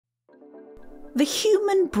The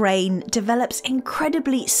human brain develops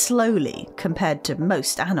incredibly slowly compared to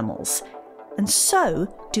most animals, and so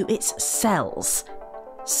do its cells.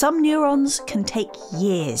 Some neurons can take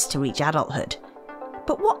years to reach adulthood,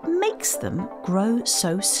 but what makes them grow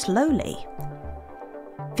so slowly?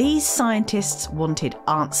 These scientists wanted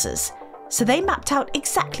answers, so they mapped out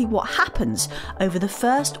exactly what happens over the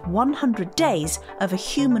first 100 days of a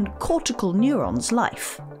human cortical neuron's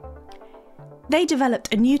life. They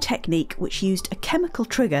developed a new technique which used a chemical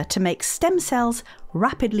trigger to make stem cells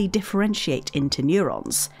rapidly differentiate into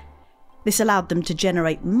neurons. This allowed them to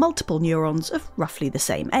generate multiple neurons of roughly the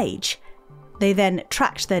same age. They then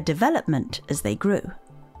tracked their development as they grew.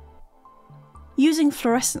 Using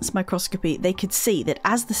fluorescence microscopy, they could see that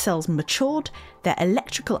as the cells matured, their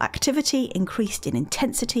electrical activity increased in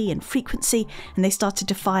intensity and frequency, and they started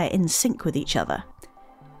to fire in sync with each other.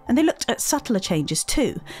 And they looked at subtler changes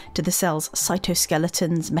too, to the cell's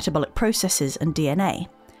cytoskeletons, metabolic processes and DNA.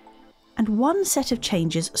 And one set of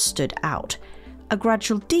changes stood out: a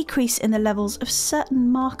gradual decrease in the levels of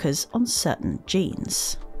certain markers on certain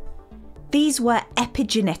genes. These were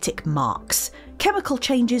epigenetic marks, chemical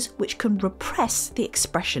changes which can repress the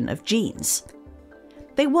expression of genes.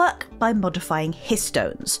 They work by modifying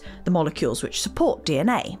histones, the molecules which support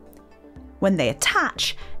DNA. When they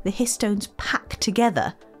attach, the histones pack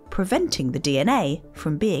together, preventing the DNA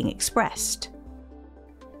from being expressed.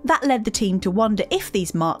 That led the team to wonder if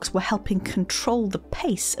these marks were helping control the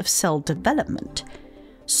pace of cell development.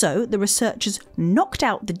 So the researchers knocked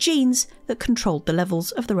out the genes that controlled the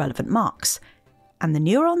levels of the relevant marks, and the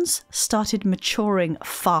neurons started maturing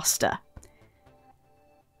faster.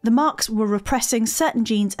 The marks were repressing certain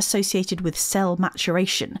genes associated with cell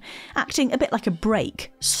maturation, acting a bit like a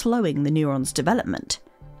brake, slowing the neuron's development.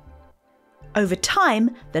 Over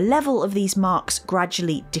time, the level of these marks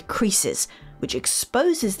gradually decreases, which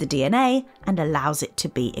exposes the DNA and allows it to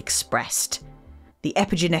be expressed. The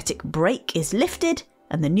epigenetic brake is lifted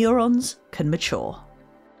and the neurons can mature.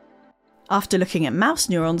 After looking at mouse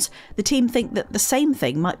neurons, the team think that the same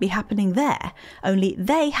thing might be happening there, only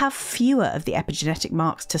they have fewer of the epigenetic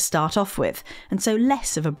marks to start off with, and so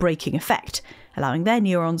less of a braking effect, allowing their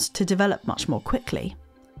neurons to develop much more quickly.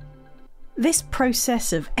 This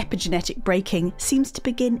process of epigenetic braking seems to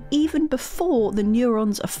begin even before the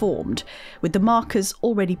neurons are formed, with the markers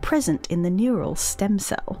already present in the neural stem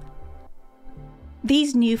cell.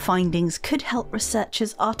 These new findings could help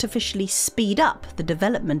researchers artificially speed up the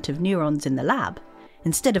development of neurons in the lab,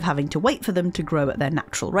 instead of having to wait for them to grow at their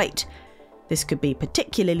natural rate. This could be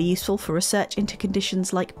particularly useful for research into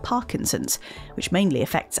conditions like Parkinson's, which mainly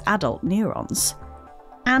affects adult neurons.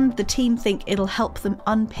 And the team think it'll help them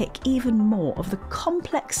unpick even more of the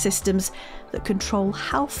complex systems that control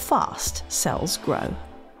how fast cells grow.